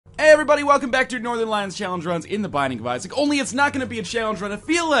Hey everybody, welcome back to Northernlion's challenge runs in the Binding of Isaac. Only it's not going to be a challenge run. I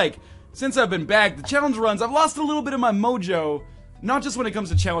feel like, since I've been back, the challenge runs, I've lost a little bit of my mojo. Not just when it comes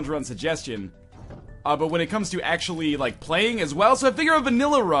to challenge run suggestion, but when it comes to actually, like, playing as well. So I figure a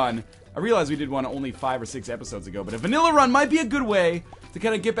vanilla run, I realize we did one only 5 or 6 episodes ago, but a vanilla run might be a good way to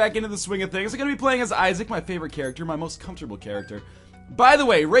kind of get back into the swing of things. I'm going to be playing as Isaac, my favorite character, my most comfortable character. By the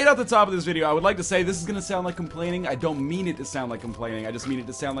way, right off the top of this video, I would like to say this is going to sound like complaining. I don't mean it to sound like complaining. I just mean it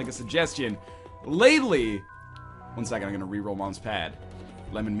to sound like a suggestion. Lately, one second, I'm going to re-roll Mom's pad.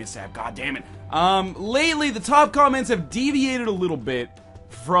 Lemon mishap, god damn it. Lately, the top comments have deviated a little bit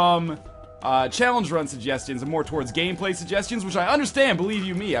from challenge run suggestions and more towards gameplay suggestions, which I understand, believe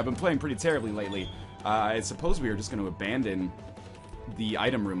you me. I've been playing pretty terribly lately. I suppose we are just going to abandon the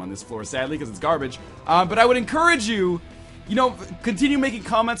item room on this floor, sadly, because it's garbage. But I would encourage you, you know, continue making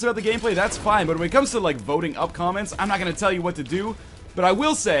comments about the gameplay, that's fine, but when it comes to, like, voting up comments, I'm not going to tell you what to do, but I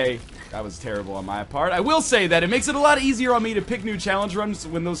will say, that was terrible on my part, I will say that it makes it a lot easier on me to pick new challenge runs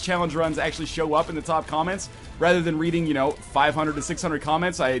when those challenge runs actually show up in the top comments, rather than reading, you know, 500 to 600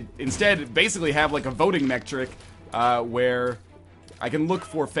 comments. I instead basically have, like, a voting metric, where I can look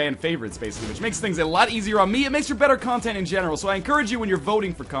for fan favorites, basically, which makes things a lot easier on me. It makes for better content in general, so I encourage you when you're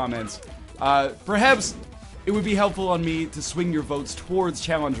voting for comments, perhaps it would be helpful on me to swing your votes towards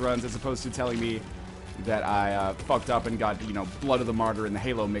challenge runs as opposed to telling me that I fucked up and got, you know, Blood of the Martyr and the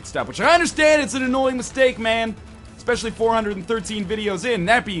Halo mixed up, which I understand it's an annoying mistake, man, especially 413 videos in.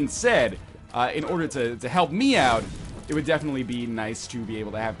 That being said, in order to help me out, it would definitely be nice to be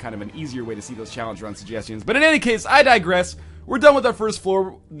able to have kind of an easier way to see those challenge run suggestions. But in any case, I digress. We're done with our first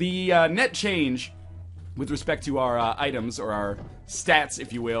floor. The net change with respect to our items, or our stats,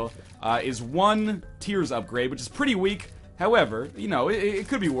 if you will, is 1 Tears upgrade, which is pretty weak. However, you know, it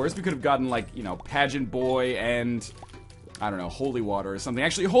could be worse. We could have gotten, like, you know, Pageant Boy and, I don't know, Holy Water or something.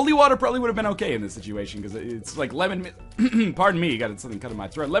 Actually, Holy Water probably would have been okay in this situation, because it's like Lemon pardon me, got something cut in my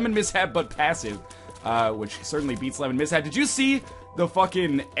throat. Lemon Mishap, but passive, which certainly beats Lemon Mishap. Did you see the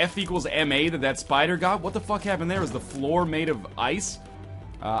fucking F equals MA that spider got? What the fuck happened there? Was the floor made of ice?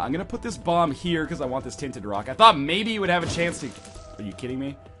 I'm gonna put this bomb here because I want this tinted rock. I thought maybe you would have a chance to... Are you kidding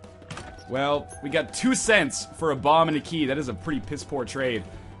me? Well, we got 2 cents for a bomb and a key. That is a pretty piss poor trade.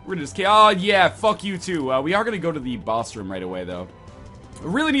 We're gonna just... Oh, yeah, fuck you too. We are gonna go to the boss room right away, though. We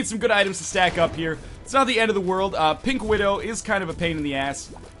really need some good items to stack up here. It's not the end of the world. Pink Widow is kind of a pain in the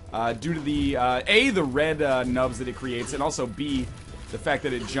ass. Due to the, A, the red nubs that it creates, and also B, the fact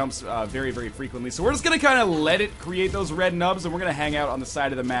that it jumps very, very frequently. So we're just going to kind of let it create those red nubs, and we're going to hang out on the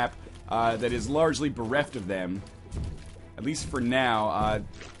side of the map that is largely bereft of them. At least for now.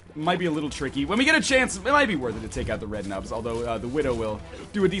 Might be a little tricky. When we get a chance, it might be worth it to take out the red nubs, although the Widow will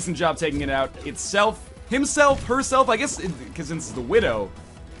do a decent job taking it out itself. Himself, herself, I guess, because since it's the Widow,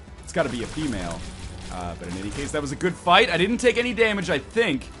 it's got to be a female. But in any case, that was a good fight. I didn't take any damage, I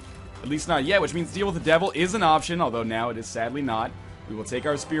think. At least not yet, which means Deal with the Devil is an option, although now it is sadly not. We will take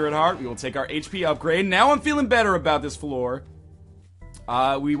our Spirit Heart, we will take our HP upgrade. Now I'm feeling better about this floor.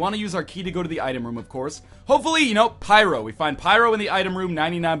 We want to use our key to go to the item room, of course. Hopefully, you know, Pyro. We find Pyro in the item room,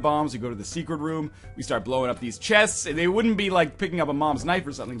 99 bombs. We go to the secret room, we start blowing up these chests. They wouldn't be like picking up a mom's knife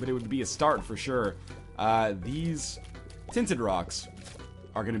or something, but it would be a start for sure. These tinted rocks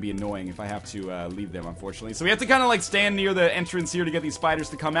are going to be annoying if I have to leave them, unfortunately. So we have to kind of like stand near the entrance here to get these spiders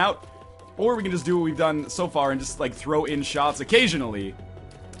to come out. Or we can just do what we've done so far and just like throw in shots occasionally.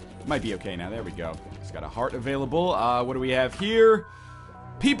 Might be okay now. There we go. Just got a heart available. What do we have here?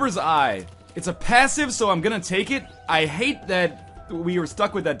 Peeper's Eye. It's a passive, so I'm going to take it. I hate that we were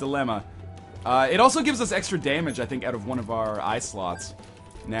stuck with that dilemma. It also gives us extra damage, I think, out of one of our eye slots.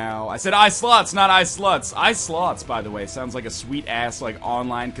 Now, I said eye slots, not eye sluts. Eye slots, by the way, sounds like a sweet-ass, like,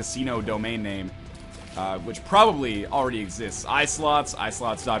 online casino domain name. Which probably already exists. Eye slots,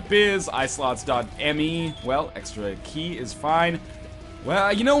 eyeslots.biz, eyeslots.me. Well, extra key is fine.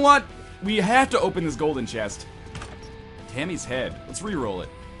 Well, you know what? We have to open this golden chest. Tammy's head. Let's re-roll it.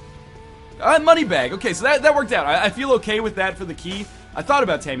 Money bag. Okay, so that worked out. I feel okay with that for the key. I thought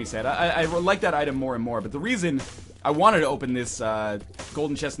about Tammy's head. I like that item more and more, but the reason I wanted to open this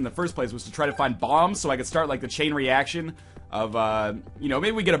golden chest in the first place was to try to find bombs so I could start like the chain reaction of, you know,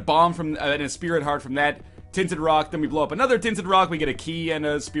 maybe we get a bomb from and a Spirit Heart from that tinted rock, then we blow up another tinted rock, we get a key and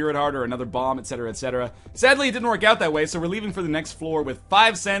a Spirit Heart or another bomb, etc., etc. Sadly, it didn't work out that way, so we're leaving for the next floor with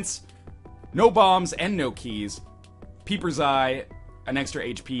 5 cents, no bombs, and no keys. Peeper's Eye, an extra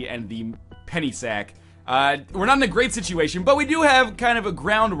HP, and the penny sack. We're not in a great situation, but we do have kind of a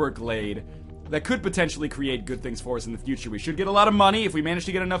groundwork laid that could potentially create good things for us in the future. We should get a lot of money if we manage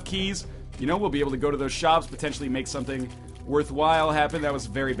to get enough keys. You know, we'll be able to go to those shops, potentially make something worthwhile happened. That was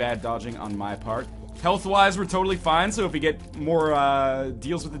very bad dodging on my part. Health-wise, we're totally fine, so if we get more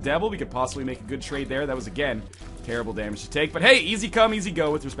deals with the devil, we could possibly make a good trade there. That was, again, terrible damage to take. But hey, easy come, easy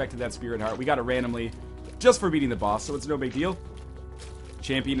go with respect to that Spirit Heart. We got it randomly just for beating the boss, so it's no big deal.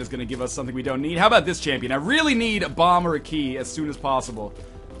 Champion is going to give us something we don't need. How about this champion? I really need a bomb or a key as soon as possible.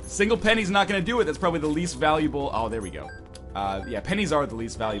 Single penny's not going to do it. That's probably the least valuable. Oh, there we go. Yeah, pennies are the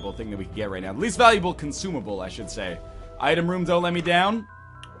least valuable thing that we can get right now. The least valuable consumable, I should say. Item room, don't let me down.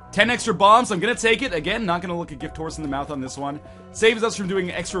 10 extra bombs, I'm gonna take it. Again, not gonna look a gift horse in the mouth on this one. Saves us from doing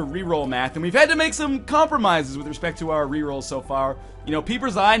extra reroll math, and we've had to make some compromises with respect to our rerolls so far. You know,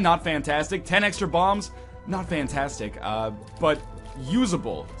 Peeper's Eye, not fantastic. 10 extra bombs, not fantastic, but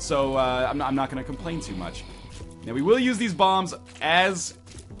usable. So, I'm not gonna complain too much. Now, we will use these bombs as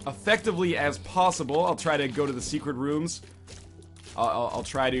effectively as possible. I'll try to go to the secret rooms. I'll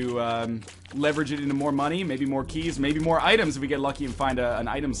try to leverage it into more money, maybe more keys, maybe more items if we get lucky and find an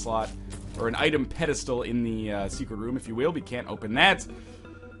item slot or an item pedestal in the secret room, if you will. We can't open that.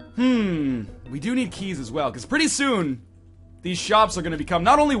 We do need keys as well, because pretty soon these shops are going to become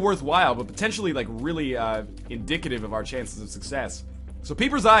not only worthwhile, but potentially like really indicative of our chances of success. So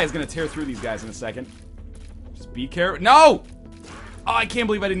Peeper's Eye is going to tear through these guys in a second. Just be careful. No! Oh, I can't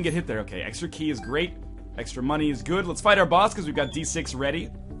believe I didn't get hit there. Okay, extra key is great. Extra money is good. Let's fight our boss because we've got D6 ready.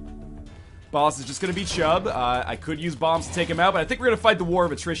 Boss is just going to be Chubb. I could use bombs to take him out, but I think we're going to fight the war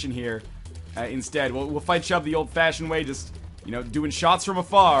of attrition here instead. We'll fight Chubb the old-fashioned way, just, you know, doing shots from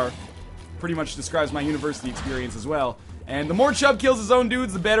afar. Pretty much describes my university experience as well. And the more Chubb kills his own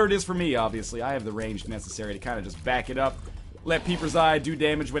dudes, the better it is for me, obviously. I have the range necessary to kind of just back it up. Let Peeper's Eye do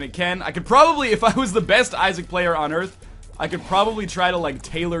damage when it can. I could probably, if I was the best Isaac player on Earth, I could probably try to, like,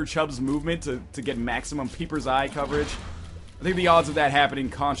 tailor Chubb's movement to get maximum Peeper's Eye coverage. I think the odds of that happening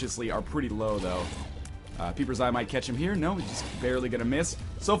consciously are pretty low, though. Peeper's Eye might catch him here. No, he's just barely gonna miss.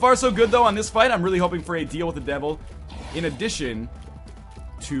 So far, so good, though, on this fight. I'm really hoping for a deal with the devil, in addition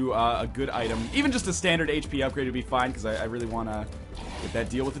to a good item. Even just a standard HP upgrade would be fine, because I really want to get that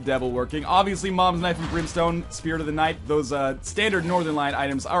deal with the devil working. Obviously, Mom's Knife and Brimstone, Spirit of the Night, those standard Northernlion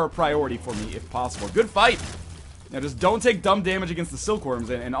items are a priority for me, if possible. Good fight! Now just don't take dumb damage against the Silkworms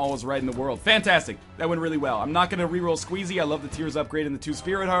and all is right in the world. Fantastic. That went really well. I'm not going to reroll Squeezy. I love the Tears upgrade and the 2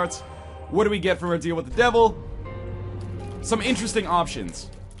 Spirit Hearts. What do we get from our deal with the devil? Some interesting options.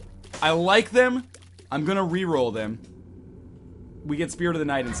 I like them. I'm going to reroll them. We get Spirit of the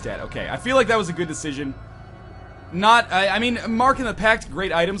Night instead. Okay, I feel like that was a good decision. I mean, Mark and the Pact,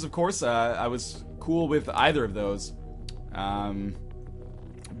 great items, of course. I was cool with either of those.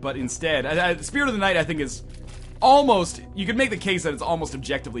 But instead, Spirit of the Night, I think, is almost, you could make the case that it's almost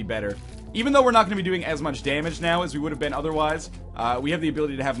objectively better. Even though we're not going to be doing as much damage now as we would have been otherwise, we have the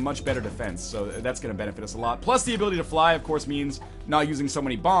ability to have much better defense, so that's going to benefit us a lot. Plus, the ability to fly, of course, means not using so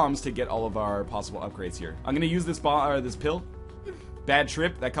many bombs to get all of our possible upgrades here. I'm going to use this pill. Bad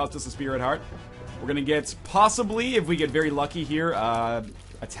trip. That cost us a Spirit Heart. We're going to get, possibly, if we get very lucky here,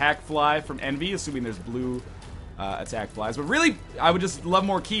 Attack Fly from Envy, assuming there's blue Attack Flies. But really, I would just love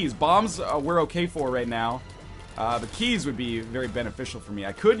more keys. Bombs we're okay for right now. The keys would be very beneficial for me.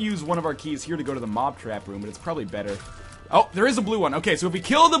 I could use one of our keys here to go to the mob trap room, but it's probably better. Oh, there is a blue one. Okay, so if we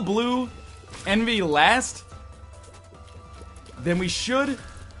kill the blue Envy last, then we should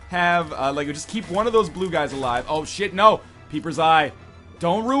have, like, just keep one of those blue guys alive. Oh, shit, no. Peeper's Eye.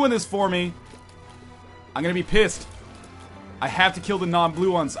 Don't ruin this for me. I'm gonna be pissed. I have to kill the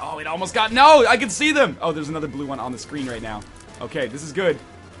non-blue ones. Oh, it almost got, no, I can see them. Oh, there's another blue one on the screen right now. Okay, this is good.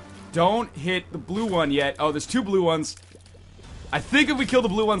 Don't hit the blue one yet. Oh, there's 2 blue ones. I think if we kill the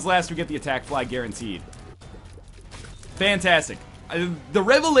blue ones last, we get the attack fly guaranteed. Fantastic. The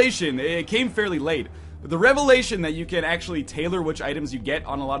revelation, it came fairly late, but the revelation that you can actually tailor which items you get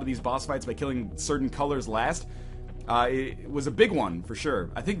on a lot of these boss fights by killing certain colors last, it was a big one, for sure.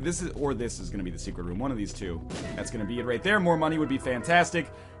 I think this is going to be the secret room. One of these two. That's going to be it right there. More money would be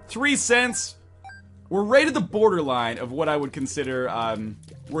fantastic. 3 cents. We're right at the borderline of what I would consider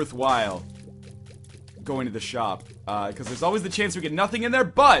worthwhile going to the shop. Because there's always the chance we get nothing in there,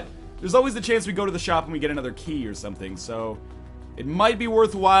 but there's always the chance we go to the shop and we get another key or something. So it might be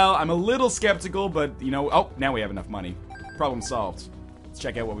worthwhile. I'm a little skeptical, but, you know, oh, now we have enough money. Problem solved. Let's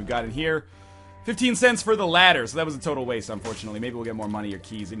check out what we've got in here. 15 cents for the ladder, so that was a total waste, unfortunately. Maybe we'll get more money or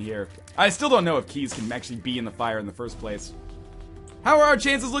keys in here. I still don't know if keys can actually be in the fire in the first place. How are our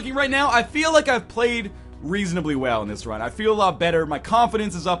chances looking right now? I feel like I've played reasonably well in this run. I feel a lot better. My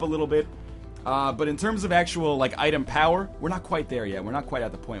confidence is up a little bit. But in terms of actual, like, item power, we're not quite there yet. We're not quite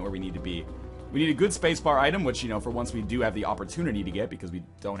at the point where we need to be. We need a good spacebar item, which, you know, for once we do have the opportunity to get, because we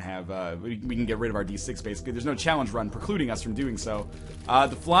don't have, we can get rid of our D6 basically. There's no challenge run precluding us from doing so.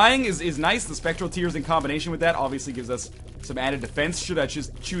 The flying is nice. The spectral tears in combination with that obviously gives us some added defense should I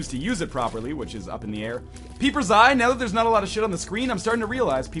choose to use it properly, which is up in the air. Peeper's Eye, now that there's not a lot of shit on the screen, I'm starting to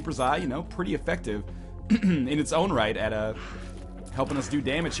realize Peeper's Eye, you know, pretty effective in its own right at, helping us do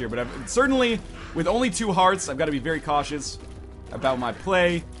damage here. But certainly, with only 2 hearts, I've got to be very cautious about my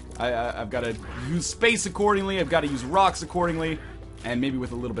play. I've got to use space accordingly, I've got to use rocks accordingly, and maybe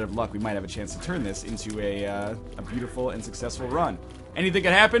with a little bit of luck we might have a chance to turn this into a beautiful and successful run. Anything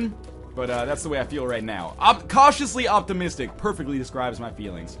could happen, but that's the way I feel right now. Cautiously optimistic perfectly describes my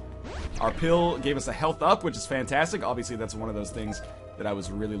feelings. Our pill gave us a health up, which is fantastic. Obviously that's one of those things that I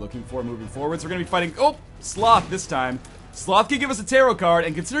was really looking for moving forward. So we're going to be fighting, oh, Sloth this time. Sloth can give us a tarot card,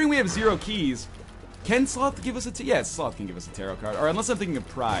 and considering we have 0 keys, can Sloth give us a yes, Sloth can give us a tarot card. Or unless I'm thinking of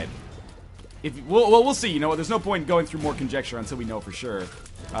Pride. We'll see. You know what? There's no point going through more conjecture until we know for sure.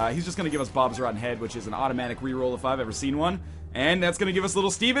 He's just going to give us Bob's Rotten Head, which is an automatic reroll if I've ever seen one. And that's going to give us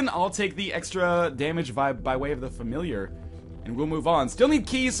little Steven. I'll take the extra damage by way of the familiar. And we'll move on. Still need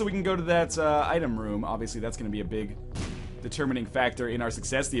keys so we can go to that item room. Obviously, that's going to be a big determining factor in our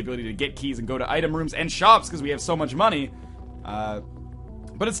success. The ability to get keys and go to item rooms and shops because we have so much money.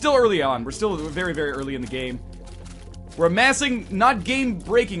 But it's still early on. We're still very, very early in the game. We're amassing not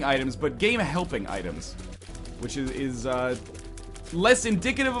game-breaking items, but game-helping items. Which is less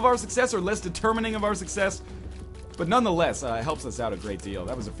indicative of our success or less determining of our success. But nonetheless, it helps us out a great deal.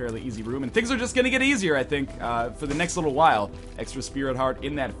 That was a fairly easy room, and things are just going to get easier, I think, for the next little while. Extra Spirit Heart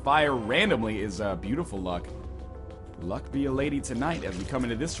in that fire randomly is beautiful luck. Luck be a lady tonight as we come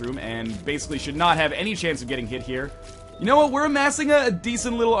into this room, and basically should not have any chance of getting hit here. You know what? We're amassing a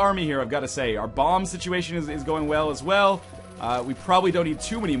decent little army here, I've got to say. Our bomb situation is going well as well. We probably don't need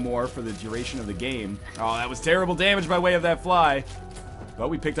too many more for the duration of the game. Oh, that was terrible damage by way of that fly. But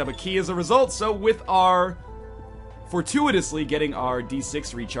we picked up a key as a result, so with our fortuitously getting our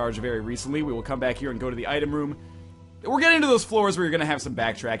D6 recharge very recently, we will come back here and go to the item room. We're getting to those floors where you're going to have some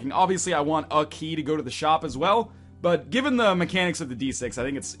backtracking. Obviously, I want a key to go to the shop as well, but given the mechanics of the D6, I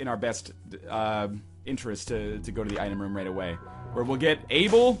think it's in our best interest to go to the item room right away. Where we'll get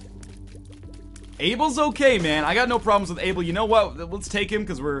Abel. Abel's okay, man. I got no problems with Abel. You know what? Let's take him,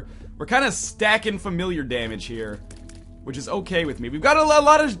 because we're kind of stacking familiar damage here, which is okay with me. We've got a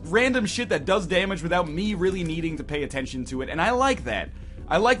lot of random shit that does damage without me really needing to pay attention to it, and I like that.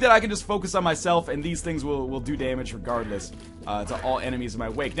 I like that I can just focus on myself, and these things will do damage regardless to all enemies in my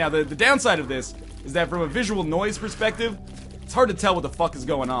wake. Now, the downside of this is that from a visual noise perspective, it's hard to tell what the fuck is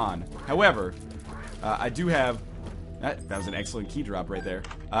going on. However, I do have... That was an excellent key drop right there.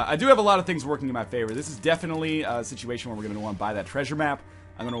 I do have a lot of things working in my favor. This is definitely a situation where we're going to want to buy that treasure map.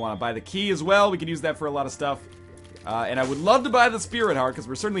 I'm going to want to buy the key as well. We can use that for a lot of stuff. And I would love to buy the Spirit Heart, because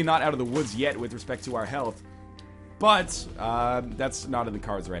we're certainly not out of the woods yet with respect to our health. But, that's not in the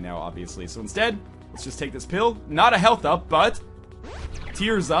cards right now, obviously. So instead, let's just take this pill. Not a health up, but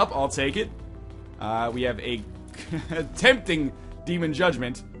tears up. I'll take it. We have a tempting Demon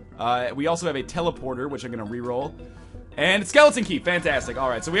Judgment. We also have a teleporter, which I'm going to reroll. And skeleton key. Fantastic.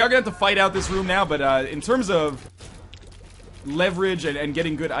 Alright, so we are going to have to fight out this room now, but in terms of leverage and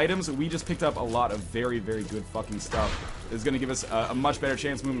getting good items, we just picked up a lot of very, very good fucking stuff. It's going to give us a much better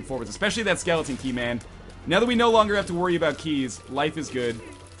chance moving forward, especially that skeleton key, man. Now that we no longer have to worry about keys, life is good.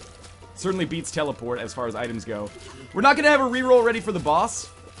 Certainly beats teleport as far as items go. We're not going to have a reroll ready for the boss,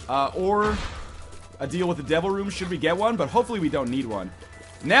 or a deal with the devil room should we get one, but hopefully we don't need one.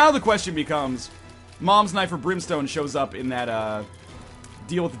 Now the question becomes, Mom's Knife or Brimstone shows up in that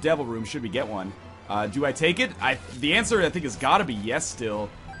deal with the devil room should we get one. Do I take it? The answer I think has got to be yes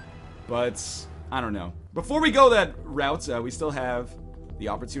still, but I don't know. Before we go that route, we still have the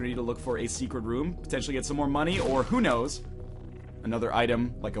opportunity to look for a secret room, potentially get some more money, or who knows, another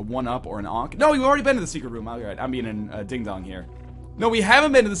item like a 1-up or an Ankh. No, we've already been to the secret room. Alright, I'm being a ding-dong here. No, we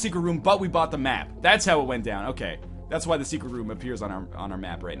haven't been to the secret room, but we bought the map. That's how it went down. Okay, that's why the secret room appears on our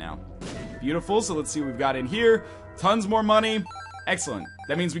map right now. Beautiful, so let's see what we've got in here. Tons more money. Excellent.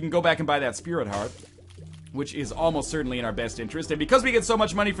 That means we can go back and buy that Spirit Heart, which is almost certainly in our best interest. And because we get so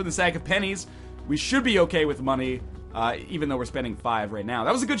much money for the sack of pennies, we should be okay with money, even though we're spending 5 right now.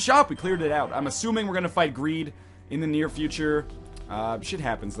 That was a good shop. We cleared it out. I'm assuming we're going to fight greed in the near future. Shit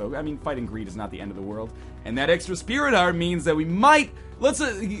happens, though. I mean, fighting greed is not the end of the world. And that extra Spirit Heart means that we might... Let's...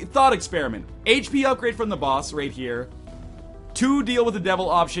 thought experiment. HP upgrade from the boss right here. 2 deal with the devil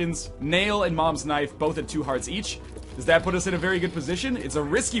options. Nail and Mom's Knife, both at 2 hearts each. Does that put us in a very good position? It's a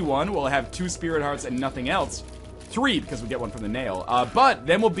risky one. We'll have 2 Spirit Hearts and nothing else. 3 because we get one from the nail. But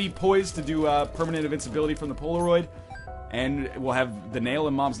then we'll be poised to do permanent invincibility from the Polaroid. And we'll have the nail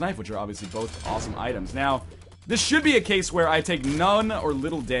and Mom's knife, which are obviously both awesome items. Now, this should be a case where I take none or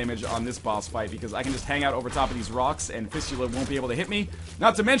little damage on this boss fight because I can just hang out over top of these rocks and Fistula won't be able to hit me.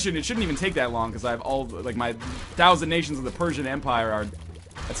 Not to mention, it shouldn't even take that long because I have all, like, my 1,000 nations of the Persian Empire are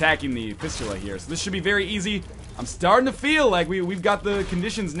attacking the Fistula here. So this should be very easy. I'm starting to feel like we've got the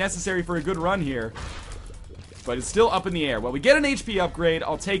conditions necessary for a good run here. But it's still up in the air. Well, we get an HP upgrade.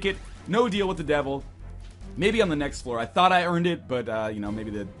 I'll take it. No deal with the devil. Maybe on the next floor. I thought I earned it, but, you know, maybe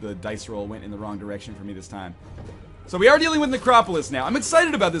the dice roll went in the wrong direction for me this time. So we are dealing with Necropolis now. I'm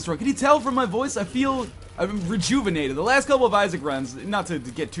excited about this run. Can you tell from my voice? I'm rejuvenated. The last couple of Isaac runs, not to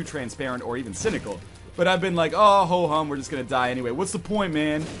get too transparent or even cynical, but I've been like, oh, ho-hum, we're just gonna die anyway. What's the point,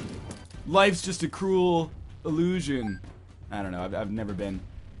 man? Life's just a cruel illusion. I don't know. I've never been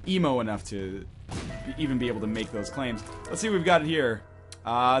emo enough to even be able to make those claims. Let's see what we've got here.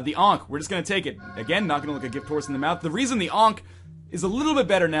 The Ankh, we're just gonna take it. Again, not gonna look a gift horse in the mouth. The reason the Ankh is a little bit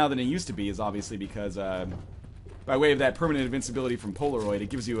better now than it used to be is obviously because, by way of that permanent invincibility from Polaroid, it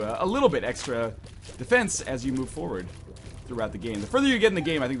gives you a little bit extra defense as you move forward throughout the game. The further you get in the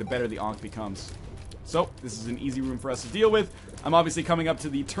game, I think the better the Ankh becomes. So, this is an easy room for us to deal with. I'm obviously coming up to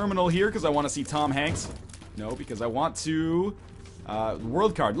the terminal here because I want to see Tom Hanks. No, because I want to...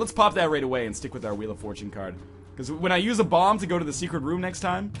 world card. Let's pop that right away and stick with our Wheel of Fortune card. Because when I use a bomb to go to the secret room next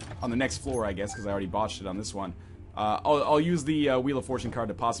time, on the next floor, I guess, because I already botched it on this one, I'll use the Wheel of Fortune card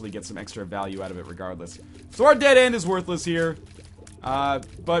to possibly get some extra value out of it regardless. So our dead end is worthless here,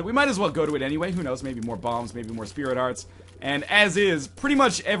 but we might as well go to it anyway. Who knows, maybe more bombs, maybe more spirit hearts. And as is, pretty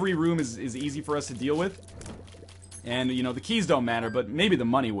much every room is easy for us to deal with. And, you know, the keys don't matter, but maybe the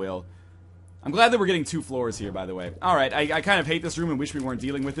money will. I'm glad that we're getting 2 floors here, by the way. Alright, I kind of hate this room and wish we weren't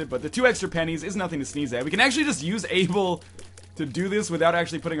dealing with it, but the 2 extra pennies is nothing to sneeze at. We can actually just use Able to do this without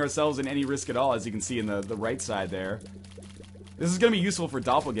actually putting ourselves in any risk at all, as you can see in the right side there. This is going to be useful for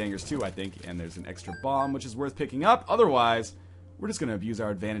doppelgangers too, I think, and there's an extra bomb, which is worth picking up. Otherwise, we're just going to abuse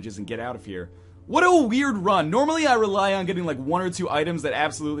our advantages and get out of here. What a weird run. Normally, I rely on getting like 1 or 2 items that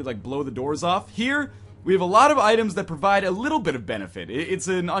absolutely like blow the doors off. Here, we have a lot of items that provide a little bit of benefit. It's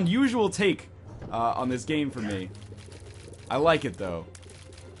an unusual take on this game for me. I like it though.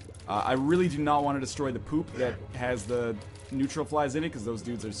 I really do not want to destroy the poop that has the neutral flies in it because those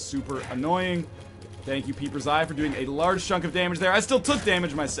dudes are super annoying. Thank you, Peeper's Eye, for doing a large chunk of damage there. I still took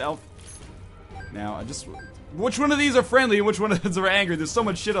damage myself. Now, which one of these are friendly and which one of these are angry? There's so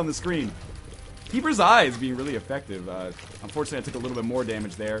much shit on the screen. Peeper's Eye is being really effective. Unfortunately, I took a little bit more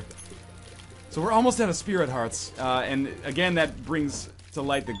damage there. So we're almost out of Spirit Hearts. And again, that brings to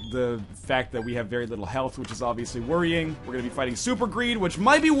light the fact that we have very little health, which is obviously worrying. We're going to be fighting Super Greed, which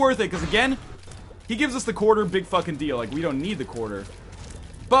might be worth it, because again, he gives us the quarter, big fucking deal. Like, we don't need the quarter.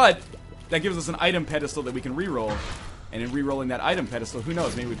 But that gives us an item pedestal that we can reroll. And in re-rolling that item pedestal, who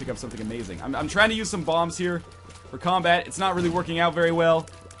knows, maybe we pick up something amazing. I'm trying to use some bombs here for combat. It's not really working out very well.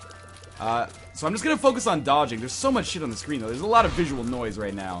 So I'm just going to focus on dodging. There's so much shit on the screen, though. There's a lot of visual noise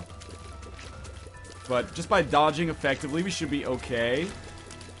right now. But just by dodging effectively, we should be okay.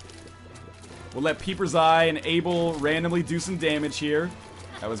 We'll let Peeper's Eye and Able randomly do some damage here.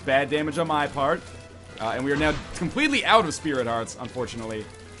 That was bad damage on my part. And we are now completely out of Spirit Hearts, unfortunately.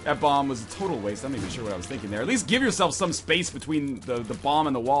 That bomb was a total waste. I'm not even sure what I was thinking there. At least give yourself some space between the bomb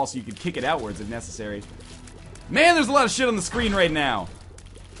and the wall so you can kick it outwards if necessary. Man, there's a lot of shit on the screen right now.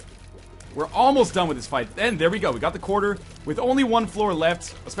 We're almost done with this fight. And there we go. We got the quarter with only 1 floor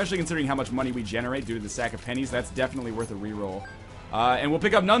left, especially considering how much money we generate due to the sack of pennies. That's definitely worth a reroll. And we'll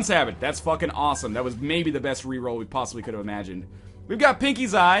pick up Nun's Habit. That's fucking awesome. That was maybe the best reroll we possibly could have imagined. We've got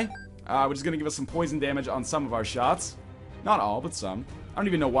Pinky's Eye, which is going to give us some poison damage on some of our shots. Not all, but some. I don't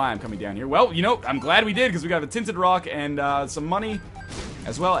even know why I'm coming down here. Well, you know, I'm glad we did, because we got a Tinted Rock and some money,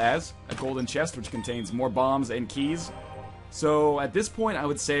 as well as a golden chest, which contains more bombs and keys. So, at this point, I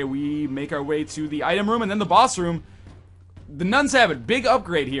would say we make our way to the item room and then the boss room. The Nun's Habit, big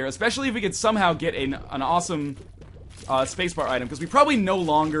upgrade here, especially if we could somehow get an awesome spacebar item, because we probably no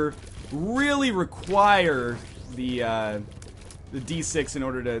longer really require the D6 in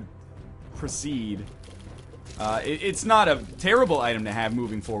order to proceed. It's not a terrible item to have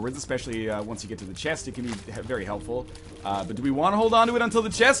moving forwards, especially once you get to the chest. It can be very helpful. But do we want to hold on to it until the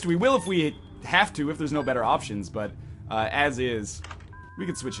chest? We will if we have to, if there's no better options, but as is, we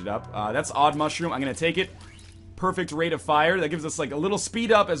can switch it up. That's Odd Mushroom. I'm going to take it. Perfect rate of fire. That gives us like a little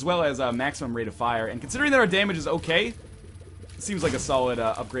speed up as well as a maximum rate of fire. And considering that our damage is okay, it seems like a solid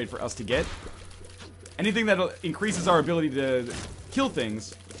upgrade for us to get. Anything that increases our ability to kill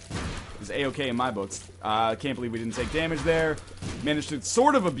things is A-okay in my books. Can't believe we didn't take damage there. Managed to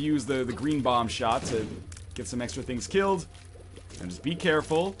sort of abuse the green bomb shot to get some extra things killed. And just be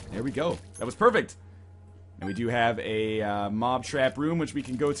careful. There we go. That was perfect. And we do have a mob trap room, which we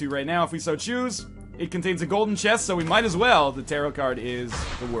can go to right now if we so choose. It contains a golden chest, so we might as well. The tarot card is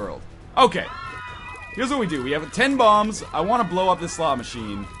the world. Okay. Here's what we do. We have 10 bombs. I want to blow up this slot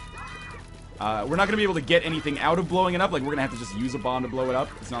machine. We're not going to be able to get anything out of blowing it up. Like, we're going to have to just use a bomb to blow it up.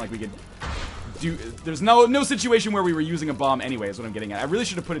 It's not like we could do... There's no situation where we were using a bomb anyway, is what I'm getting at. I really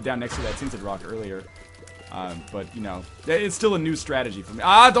should have put it down next to that tinted rock earlier. But, you know, it's still a new strategy for me.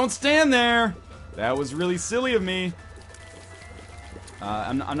 Ah, don't stand there! That was really silly of me.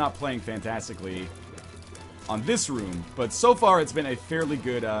 I'm not playing fantastically on this room, but so far it's been a fairly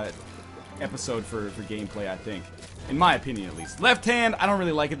good episode for gameplay, I think. In my opinion, at least. Left hand, I don't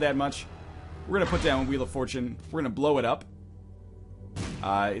really like it that much. We're going to put down Wheel of Fortune. We're going to blow it up.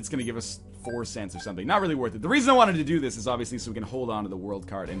 It's going to give us 4 cents or something. Not really worth it. The reason I wanted to do this is obviously so we can hold on to the world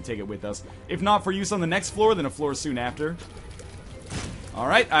card and take it with us. If not for use on the next floor, then a floor soon after.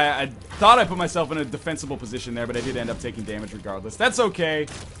 Alright, I thought I put myself in a defensible position there, but I did end up taking damage regardless. That's okay.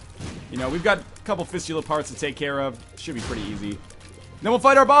 You know, we've got a couple fistula parts to take care of. Should be pretty easy. Then we'll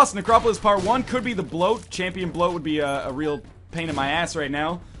fight our boss. Necropolis Part 1 could be the bloat. Champion bloat would be a real pain in my ass right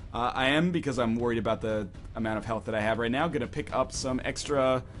now. I am, because I'm worried about the amount of health that I have right now. Gonna pick up some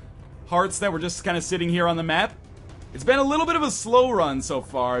extra hearts that were just kind of sitting here on the map. It's been a little bit of a slow run so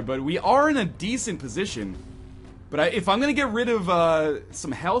far, but we are in a decent position. But if I'm going to get rid of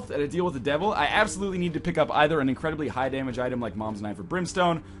some health at a deal with the devil, I absolutely need to pick up either an incredibly high damage item like Mom's Knife or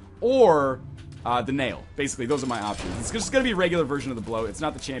Brimstone, or the nail. Basically, those are my options. It's just going to be a regular version of the bloat. It's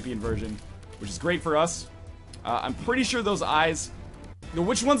not the champion version, which is great for us. I'm pretty sure those eyes... You know,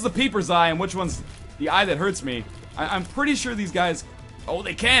 which one's the peeper's eye and which one's the eye that hurts me? I'm pretty sure these guys... Oh,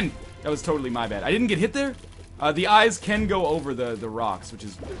 they can! That was totally my bad. I didn't get hit there? The eyes can go over the rocks, which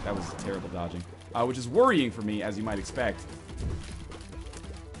is... That was terrible dodging. Which is worrying for me, as you might expect.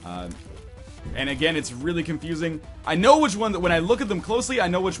 And again, it's really confusing. I know which one... When I look at them closely, I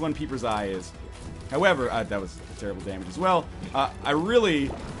know which one Peeper's Eye is. However, that was terrible damage as well. I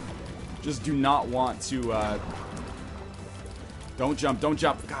really just do not want to... Don't jump, don't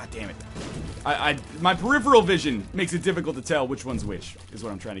jump. God damn it. My peripheral vision makes it difficult to tell which one's which, is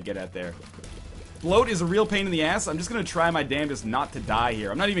what I'm trying to get at there. Bloat is a real pain in the ass. I'm just going to try my damnedest not to die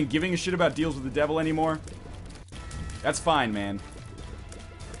here. I'm not even giving a shit about deals with the devil anymore. That's fine, man.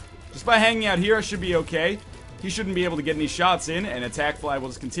 Just by hanging out here, I should be okay. He shouldn't be able to get any shots in, and Attack Fly will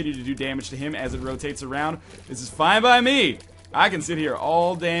just continue to do damage to him as it rotates around. This is fine by me. I can sit here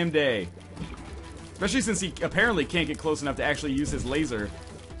all damn day. Especially since he apparently can't get close enough to actually use his laser.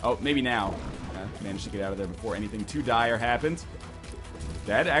 Oh, maybe now. Managed to get out of there before anything too dire happened.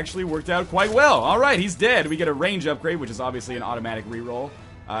 That actually worked out quite well. Alright, he's dead. We get a range upgrade, which is obviously an automatic reroll.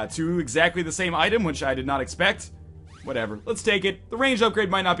 To exactly the same item, which I did not expect. Whatever. Let's take it. The range upgrade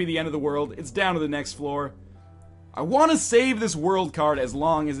might not be the end of the world. It's down to the next floor. I want to save this world card as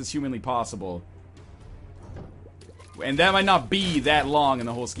long as it's humanly possible. And that might not be that long in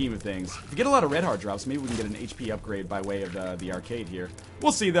the whole scheme of things. If we get a lot of red heart drops, maybe we can get an HP upgrade by way of the arcade here.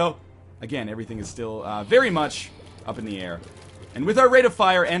 We'll see, though. Again, everything is still very much up in the air. And with our rate of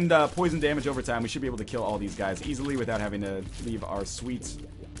fire and poison damage over time, we should be able to kill all these guys easily without having to leave our sweet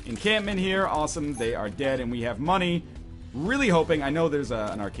encampment here. Awesome, they are dead and we have money. Really hoping, I know there's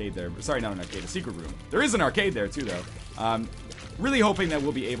an arcade there. Sorry, not an arcade, a secret room. There is an arcade there too, though. Really hoping that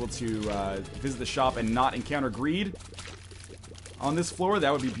we'll be able to visit the shop and not encounter greed on this floor.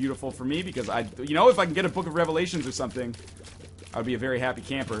 That would be beautiful for me because you know, if I can get a Book of Revelations or something, I would be a very happy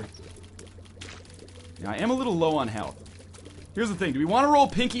camper. Now, I am a little low on health. Here's the thing, do we want to roll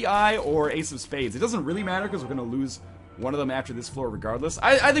Pinky Eye or Ace of Spades? It doesn't really matter because we're going to lose one of them after this floor regardless.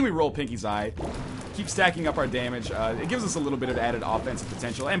 I think we roll Pinky's Eye. Keep stacking up our damage. It gives us a little bit of added offensive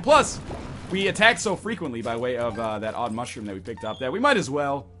potential. And plus, we attack so frequently by way of that odd mushroom that we picked up that we might as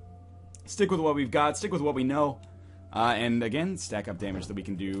well stick with what we've got, stick with what we know. And again, stack up damage that we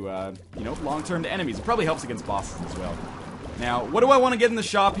can do, you know, long-term to enemies. It probably helps against bosses as well. Now, what do I want to get in the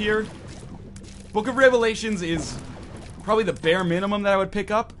shop here? Book of Revelations is probably the bare minimum that I would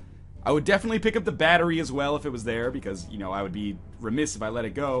pick up. I would definitely pick up the battery as well if it was there, because, you know, I would be remiss if I let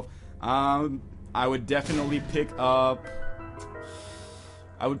it go. I would definitely pick up...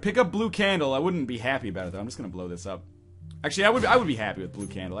 I would pick up Blue Candle. I wouldn't be happy about it, though. I'm just gonna blow this up. Actually, I would be happy with Blue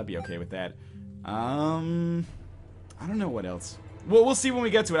Candle. I'd be okay with that. I don't know what else. Well, we'll see when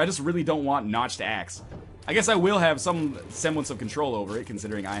we get to it. I just really don't want Notched Axe. I guess I will have some semblance of control over it,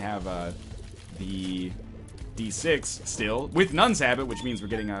 considering I have, the D6 still, with Nun's Habit, which means we're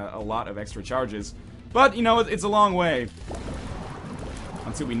getting a lot of extra charges. But, you know, it's a long way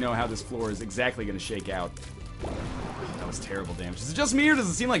until we know how this floor is exactly going to shake out. That was terrible damage. Is it just me, or does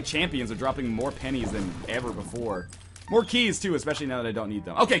it seem like champions are dropping more pennies than ever before? More keys, too, especially now that I don't need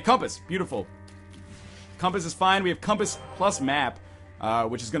them. Okay, compass. Beautiful. Compass is fine. We have compass plus map,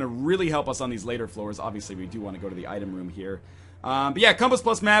 which is going to really help us on these later floors. Obviously, we do want to go to the item room here. But yeah, compass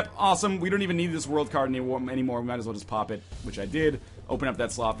plus map, awesome. We don't even need this world card anymore. We might as well just pop it, which I did. Open up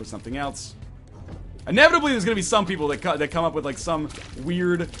that slot for something else. Inevitably, there's going to be some people that come up with like some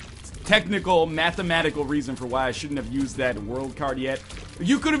weird technical, mathematical reason for why I shouldn't have used that world card yet.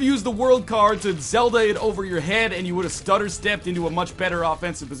 You could have used the world card to Zelda it over your head and you would have stutter-stepped into a much better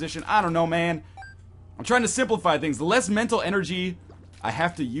offensive position. I don't know, man. I'm trying to simplify things. The less mental energy I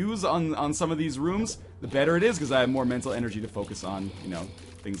have to use on some of these rooms, the better it is, because I have more mental energy to focus on, you know,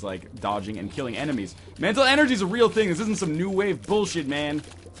 things like dodging and killing enemies. Mental energy is a real thing. This isn't some new wave bullshit, man.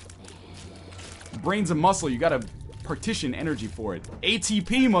 Brain's a muscle. You gotta partition energy for it.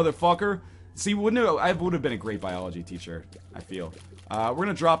 ATP, motherfucker. See, I would have been a great biology teacher, I feel. We're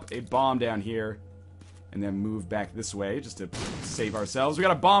gonna drop a bomb down here and then move back this way just to save ourselves. We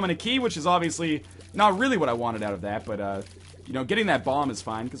got a bomb and a key, which is obviously not really what I wanted out of that, but you know, getting that bomb is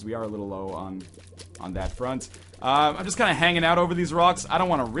fine because we are a little low on that front. I'm just kind of hanging out over these rocks. I don't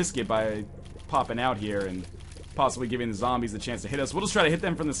want to risk it by popping out here and possibly giving the zombies the chance to hit us. We'll just try to hit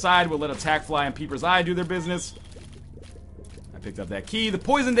them from the side. We'll let Attack Fly and Peeper's Eye do their business. I picked up that key. The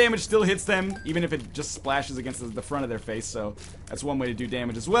poison damage still hits them, even if it just splashes against the front of their face, so that's one way to do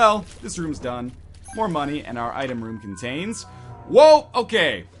damage as well. This room's done. More money, and our item room contains... Whoa!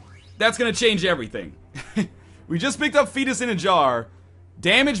 Okay. That's gonna change everything. We just picked up Fetus in a Jar.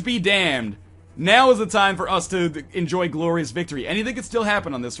 Damage be damned. Now is the time for us to enjoy glorious victory. Anything could still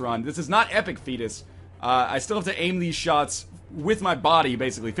happen on this run. This is not epic Fetus. I still have to aim these shots with my body,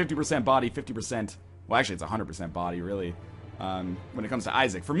 basically. 50% body, 50%... Well, actually, it's 100% body, really. When it comes to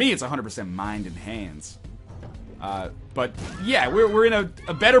Isaac. For me, it's 100% mind and hands. But, yeah, we're in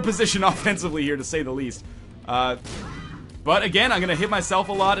a better position offensively here, to say the least. But, again, I'm going to hit myself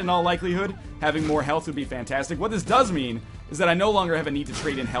a lot in all likelihood. Having more health would be fantastic. What this does mean is that I no longer have a need to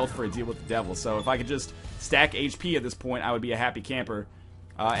trade in health for a deal with the devil. So if I could just stack HP at this point, I would be a happy camper.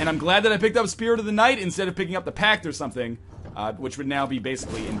 And I'm glad that I picked up Spirit of the Night instead of picking up the Pact or something, which would now be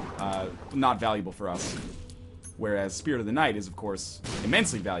basically not valuable for us. Whereas Spirit of the Night is, of course,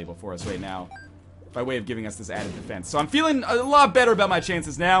 immensely valuable for us right now, by way of giving us this added defense. So I'm feeling a lot better about my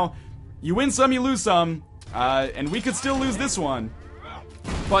chances now. You win some, you lose some, and we could still lose this one.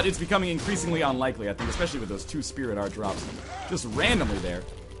 But it's becoming increasingly unlikely, I think, especially with those 2 Spirit Art drops just randomly there.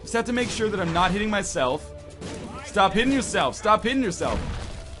 Just have to make sure that I'm not hitting myself. Stop hitting yourself. Stop hitting yourself.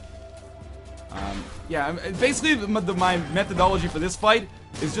 Yeah, basically my methodology for this fight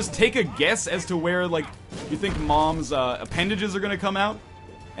is just take a guess as to where, like, you think Mom's appendages are going to come out.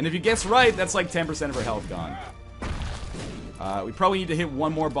 And if you guess right, that's like 10% of her health gone. We probably need to hit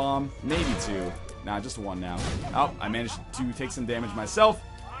one more bomb, maybe 2. Nah, just 1 now. Oh, I managed to take some damage myself.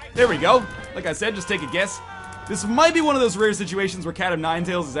 There we go. Like I said, just take a guess. This might be one of those rare situations where Cat of Nine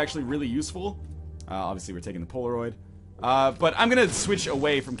Tails is actually really useful. Obviously, we're taking the Polaroid. But I'm going to switch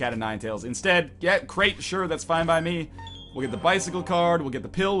away from Cat of Nine Tails. Instead, yeah, crate, sure, that's fine by me. We'll get the bicycle card. We'll get the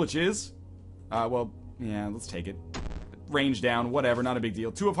pill, which is... well, yeah, let's take it. Range down, whatever, not a big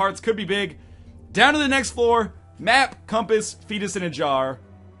deal. 2 of Hearts could be big. Down to the next floor. Map, compass, Fetus in a Jar,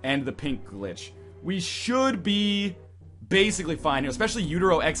 and the pink glitch. We should be basically fine here, especially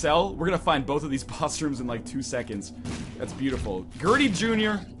Utero XL. We're going to find both of these boss rooms in like 2 seconds. That's beautiful. Gertie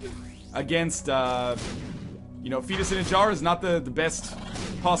Jr. against, you know, Fetus in a Jar is not the best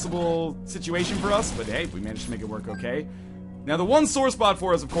possible situation for us, but hey, we managed to make it work okay. Now, the one sore spot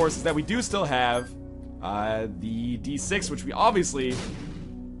for us, of course, is that we do still have the D6, which we obviously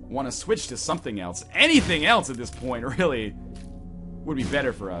want to switch to something else. Anything else at this point, really, would be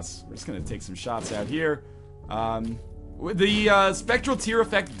better for us. We're just going to take some shots out here. The Spectral Tear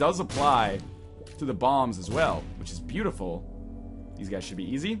effect does apply to the bombs as well, which is beautiful. These guys should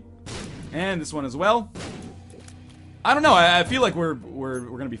be easy. And this one as well. I don't know, I feel like we're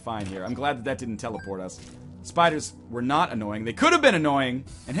going to be fine here. I'm glad that didn't teleport us. Spiders were not annoying. They could have been annoying.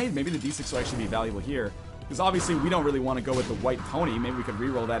 And hey, maybe the D6 will actually be valuable here. Because obviously we don't really want to go with the white pony. Maybe we could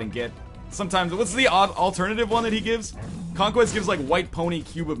reroll that and get... Sometimes, what's the alternative one that he gives? Conquest gives like white pony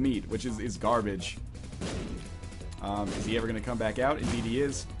cube of meat, which is garbage. Is he ever going to come back out? Indeed he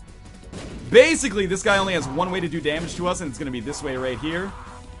is. Basically, this guy only has one way to do damage to us, and it's going to be this way right here.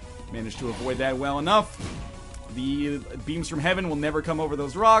 Managed to avoid that well enough. The beams from heaven will never come over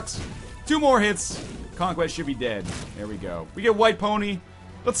those rocks. 2 more hits. Conquest should be dead. There we go. We get White Pony.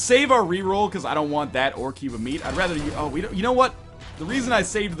 Let's save our reroll, because I don't want that or Cube of Meat. I'd rather... Oh, we don't... You know what? The reason I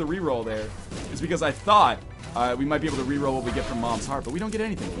saved the reroll there is because I thought we might be able to reroll what we get from Mom's Heart, but we don't get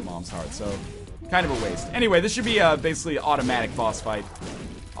anything from Mom's Heart, so kind of a waste. Anyway, this should be basically an automatic boss fight.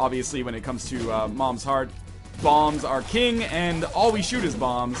 Obviously, when it comes to Mom's Heart, bombs are king, and all we shoot is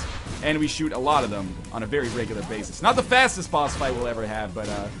bombs, and we shoot a lot of them on a very regular basis. Not the fastest boss fight we'll ever have, but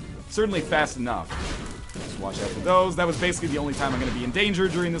certainly fast enough. Just watch out for those. That was basically the only time I'm going to be in danger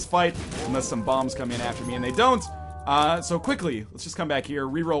during this fight, unless some bombs come in after me, and they don't. So quickly, let's just come back here,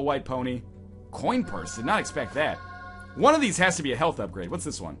 reroll White Pony. Coin purse, did not expect that. One of these has to be a health upgrade. What's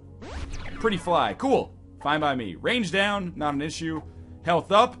this one? Pretty Fly, cool. Fine by me. Range down, not an issue.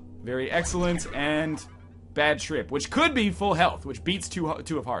 Health up, very excellent, and Bad Trip, which could be full health, which beats two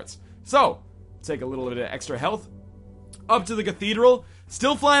of hearts. So, take a little bit of extra health. Up to the Cathedral.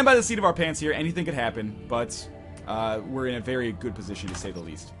 Still flying by the seat of our pants here. Anything could happen, but we're in a very good position to say the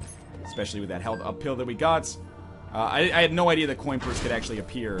least. Especially with that health uphill that we got. I had no idea that Coin Purse could actually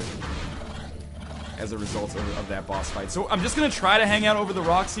appear as a result of that boss fight. So I'm just going to try to hang out over the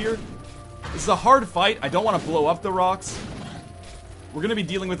rocks here. This is a hard fight. I don't want to blow up the rocks. We're going to be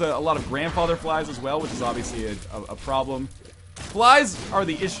dealing with a lot of grandfather flies as well, which is obviously a problem. Flies are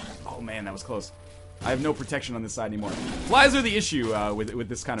the issue. Oh man, that was close. I have no protection on this side anymore. Flies are the issue with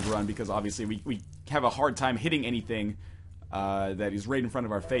this kind of run, because obviously we have a hard time hitting anything that is right in front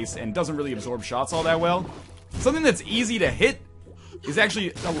of our face and doesn't really absorb shots all that well. Something that's easy to hit is actually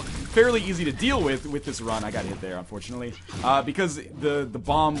fairly easy to deal with this run. I got hit there, unfortunately, because the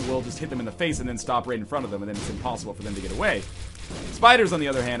bomb will just hit them in the face and then stop right in front of them, and then it's impossible for them to get away. Spiders, on the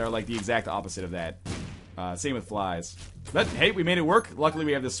other hand, are like the exact opposite of that. Same with flies. But, hey, we made it work. Luckily,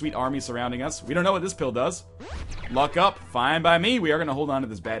 we have this sweet army surrounding us. We don't know what this pill does. Luck up. Fine by me. We are going to hold on to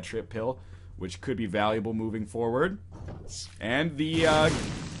this Bad Trip pill, which could be valuable moving forward. And the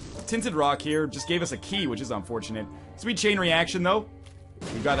Tinted Rock here just gave us a key, which is unfortunate. Sweet chain reaction, though.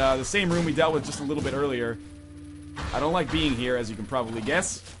 We've got the same room we dealt with just a little bit earlier. I don't like being here, as you can probably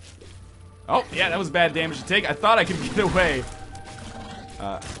guess. Oh, yeah, that was bad damage to take. I thought I could get away.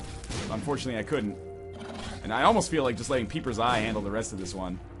 Unfortunately, I couldn't. And I almost feel like just letting Peeper's Eye handle the rest of this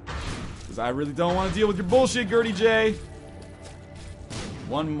one. Because I really don't want to deal with your bullshit, Gertie J.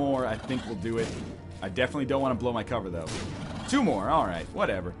 One more, I think will do it. I definitely don't want to blow my cover, though. Two more, alright,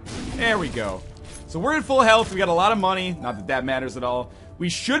 whatever. There we go. So we're in full health, we got a lot of money. Not that that matters at all. We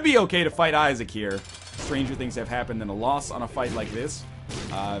should be okay to fight Isaac here. Stranger things have happened than a loss on a fight like this.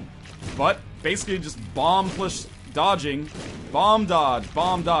 But basically just bomb plus dodging. Bomb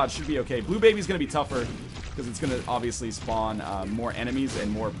dodge should be okay. Blue Baby's going to be tougher, because it's going to obviously spawn more enemies and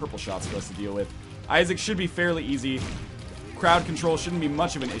more purple shots for us to deal with. Isaac should be fairly easy. Crowd control shouldn't be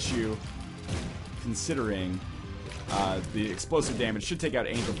much of an issue, considering the explosive damage should take out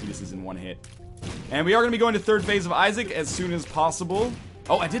Angel Fetuses in one hit. And we are going to be going to third phase of Isaac as soon as possible.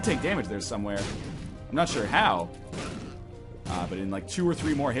 Oh, I did take damage there somewhere. I'm not sure how. But in like 2 or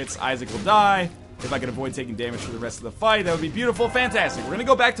 3 more hits, Isaac will die. If I can avoid taking damage for the rest of the fight, that would be beautiful. Fantastic. We're going to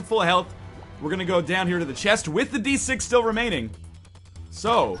go back to full health. We're going to go down here to the chest with the D6 still remaining.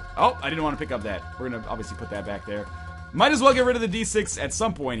 So, oh, I didn't want to pick up that. We're going to obviously put that back there. Might as well get rid of the D6 at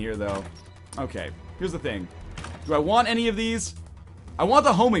some point here, though. Okay, here's the thing. Do I want any of these? I want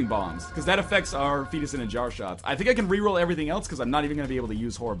the homing bombs, because that affects our fetus in a jar shots. I think I can reroll everything else, because I'm not even going to be able to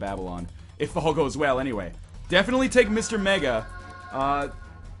use Horror Babylon, if all goes well anyway. Definitely take Mr. Mega.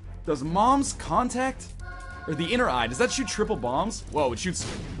 Does Mom's Contact, or the Inner Eye, does that shoot triple bombs? Whoa, it shoots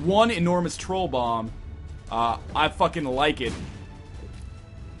one enormous troll bomb. I fucking like it.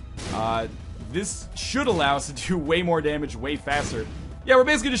 This should allow us to do way more damage way faster. Yeah, we're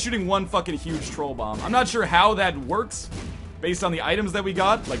basically just shooting one fucking huge troll bomb. I'm not sure how that works, based on the items that we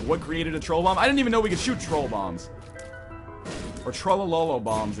got, like what created a troll bomb. I didn't even know we could shoot troll bombs. Or trollololo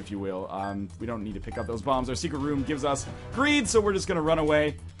bombs, if you will. We don't need to pick up those bombs. Our secret room gives us greed, so we're just gonna run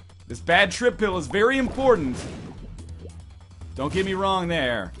away. This Bad Trip pill is very important. Don't get me wrong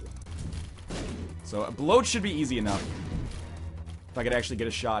there. So a bloat should be easy enough. If I could actually get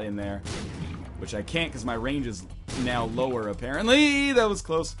a shot in there. Which I can't, because my range is now lower, apparently. That was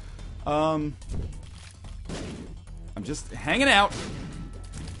close. I'm just hanging out.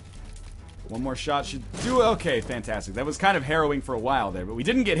 One more shot should do. Okay, fantastic. That was kind of harrowing for a while there, but we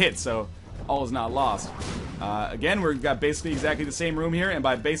didn't get hit, so all is not lost. Again, we've got basically exactly the same room here, and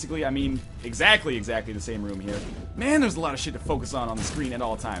by basically, I mean exactly the same room here. Man, there's a lot of shit to focus on the screen at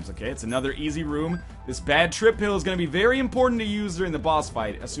all times, okay? It's another easy room. This Bad Trip pill is going to be very important to use during the boss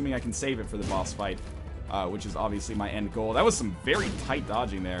fight, assuming I can save it for the boss fight, which is obviously my end goal. That was some very tight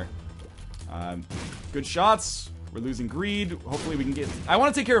dodging there. Good shots. We're losing greed. Hopefully we can get... I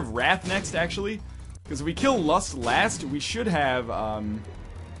want to take care of Wrath next, actually. Because if we kill Lust last, we should have,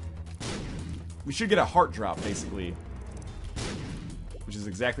 we should get a heart drop, basically. Which is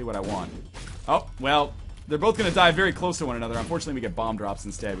exactly what I want. Oh, well, they're both going to die very close to one another. Unfortunately, we get bomb drops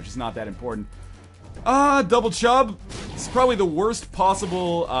instead, which is not that important. Double Chub. This is probably the worst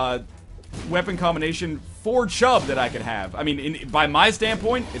possible, weapon combination for Chub that I could have. I mean, by my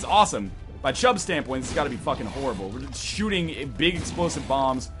standpoint, it's awesome. By Chub's standpoint, it's got to be fucking horrible. We're just shooting big explosive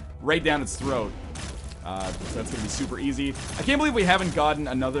bombs right down its throat. So that's going to be super easy. I can't believe we haven't gotten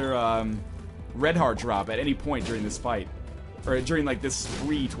another red heart drop at any point during this fight. Or during, like, this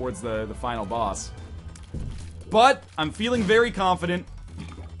spree towards the final boss. But I'm feeling very confident.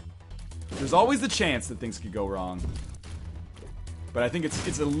 There's always the chance that things could go wrong. But I think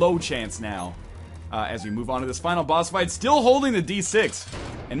it's a low chance now. As we move on to this final boss fight, still holding the D6.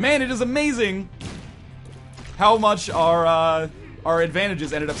 And man, it is amazing how much our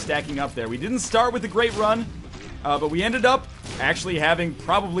advantages ended up stacking up there. We didn't start with a great run, but we ended up actually having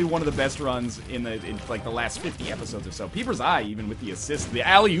probably one of the best runs in like the last 50 episodes or so. Peeper's Eye, even with the assist, the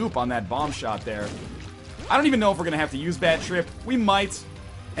alley-oop on that bomb shot there. I don't even know if we're gonna have to use Bad Trip. We might.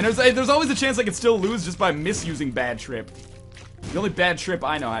 And there's always a chance I could still lose just by misusing Bad Trip. The only Bad Trip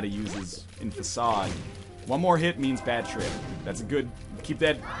I know how to use is in Facade. One more hit means Bad Trip. That's a good... Keep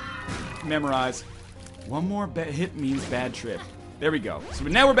that memorized. One more hit means Bad Trip. There we go. So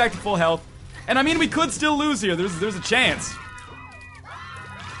now we're back to full health. And I mean, we could still lose here. There's a chance.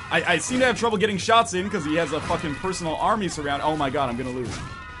 I seem to have trouble getting shots in because he has a fucking personal army surround. Oh my god, I'm gonna lose.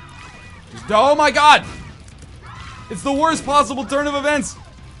 Oh my god! It's the worst possible turn of events.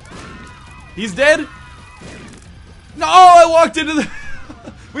 He's dead? No, I walked into the...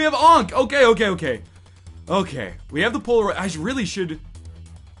 We have Ankh. Okay. Okay, we have the Polar... I really should...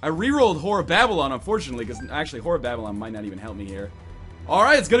 I rerolled Horror Babylon, unfortunately, because actually Horror Babylon might not even help me here.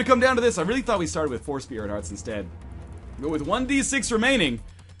 Alright, it's gonna come down to this. I really thought we started with 4 Spirit Hearts instead. But with 1d6 remaining,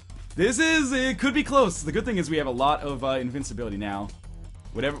 it could be close. The good thing is we have a lot of invincibility now.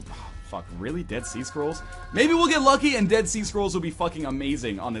 Whatever... Fuck, really? Dead Sea Scrolls? Maybe we'll get lucky and Dead Sea Scrolls will be fucking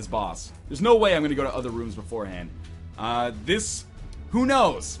amazing on this boss. There's no way I'm gonna go to other rooms beforehand. Who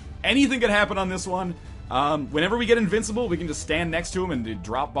knows? Anything could happen on this one. Whenever we get invincible, we can just stand next to him and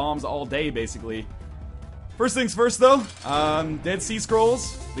drop bombs all day, basically. First things first, though. Dead Sea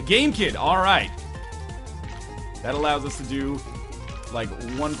Scrolls. The Game Kid, alright. That allows us to do, like,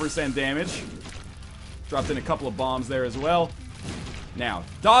 1% damage. Dropped in a couple of bombs there as well. Now,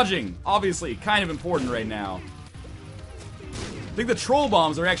 dodging, obviously, kind of important right now. I think the troll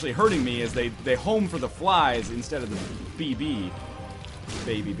bombs are actually hurting me as they home for the flies instead of the BB.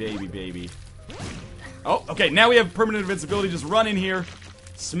 Baby. Oh, okay, now we have permanent invincibility. Just run in here,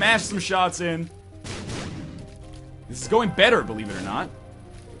 smash some shots in. This is going better, believe it or not.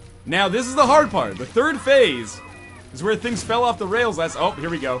 Now, this is the hard part. The third phase is where things fell off the rails last... Oh, here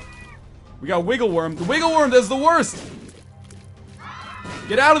we go. We got Wiggle Worm. The Wiggle Worm is the worst!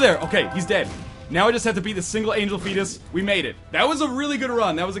 Get out of there! Okay, he's dead. Now I just have to beat the single angel fetus. We made it. That was a really good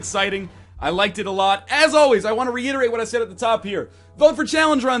run. That was exciting. I liked it a lot. As always, I want to reiterate what I said at the top here. Vote for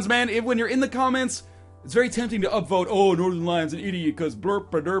challenge runs, man. When you're in the comments, it's very tempting to upvote, oh, Northernlion's an idiot because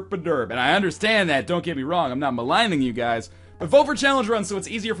blurp-a-derp-a-derp. And I understand that. Don't get me wrong. I'm not maligning you guys. But vote for challenge runs so it's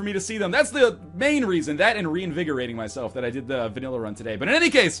easier for me to see them. That's the main reason. That and reinvigorating myself that I did the vanilla run today. But in any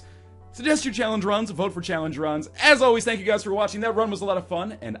case... Suggest your challenge runs, vote for challenge runs. As always, thank you guys for watching. That run was a lot of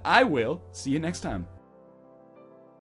fun, and I will see you next time.